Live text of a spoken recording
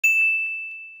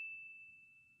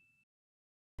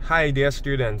Hi dear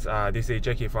students, this is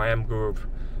Jackie from M Group.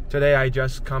 Today I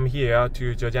just come here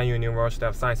to Zhejiang University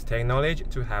of Science and Technology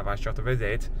to have a short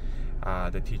visit.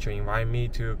 The teacher invited me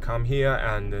to come here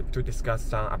and to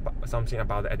discuss something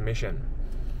about the admission.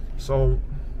 So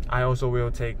I also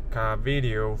will take a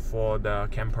video for the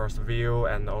campus view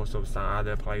and also some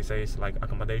other places like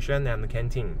accommodation and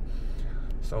canteen.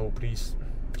 So please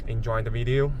enjoy the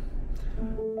video.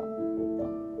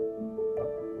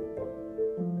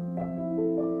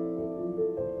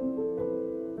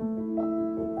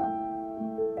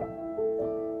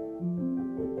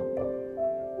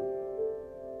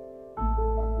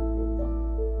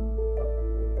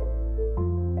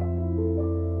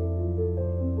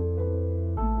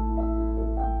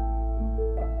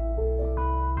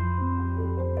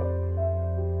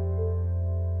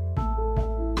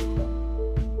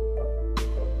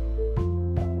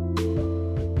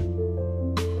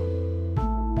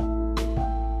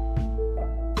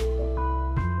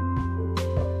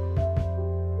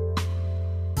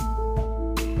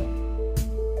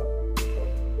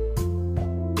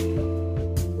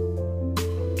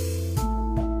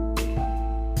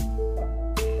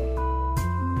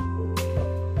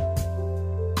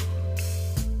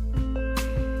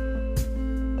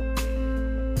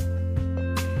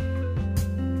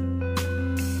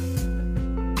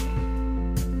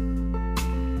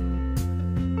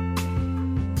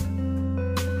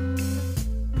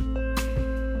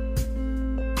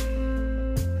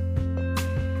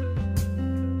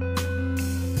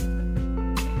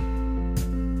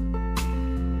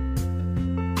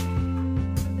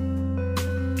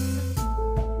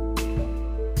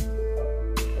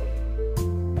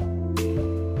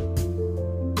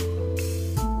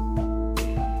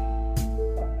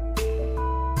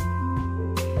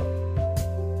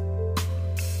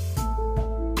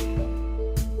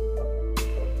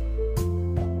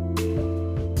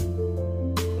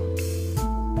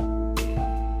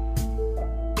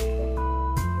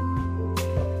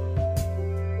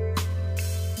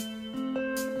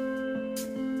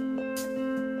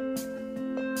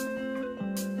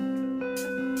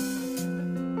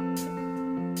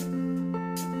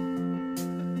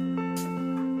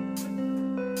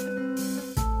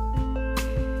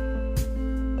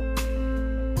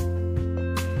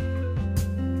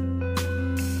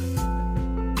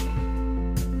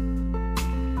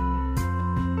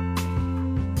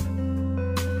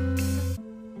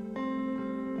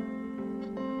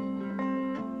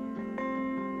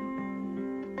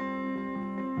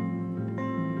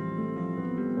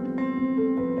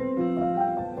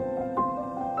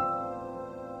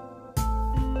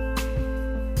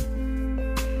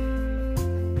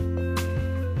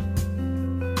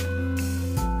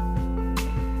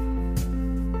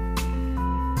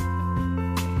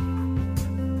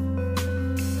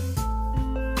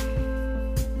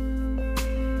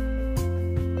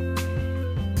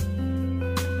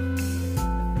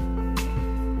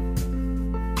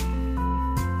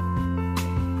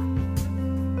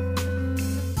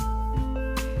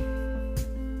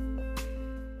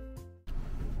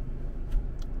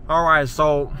 Alright,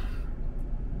 so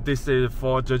this is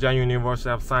for Zhejiang University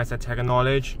of Science and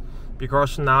Technology.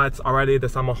 Because now it's already the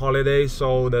summer holiday,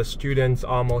 so the students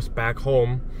are almost back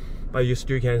home. But you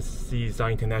still can see some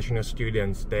international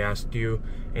students. They are still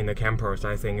in the campus.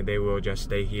 I think they will just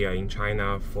stay here in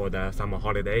China for the summer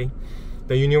holiday.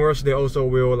 The university also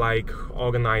will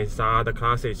organize some other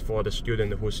classes for the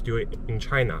student who's still in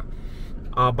China.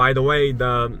 By the way,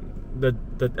 the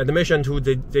admission to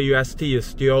the ZUST is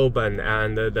still open,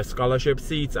 and the scholarship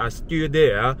seats are still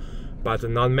there, but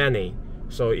not many.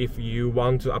 So if you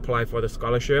want to apply for the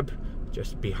scholarship,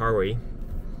 just be hurry.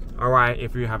 Alright,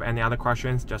 if you have any other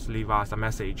questions, just leave us a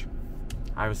message.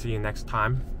 I will see you next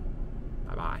time.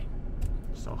 Bye bye.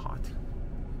 So hot.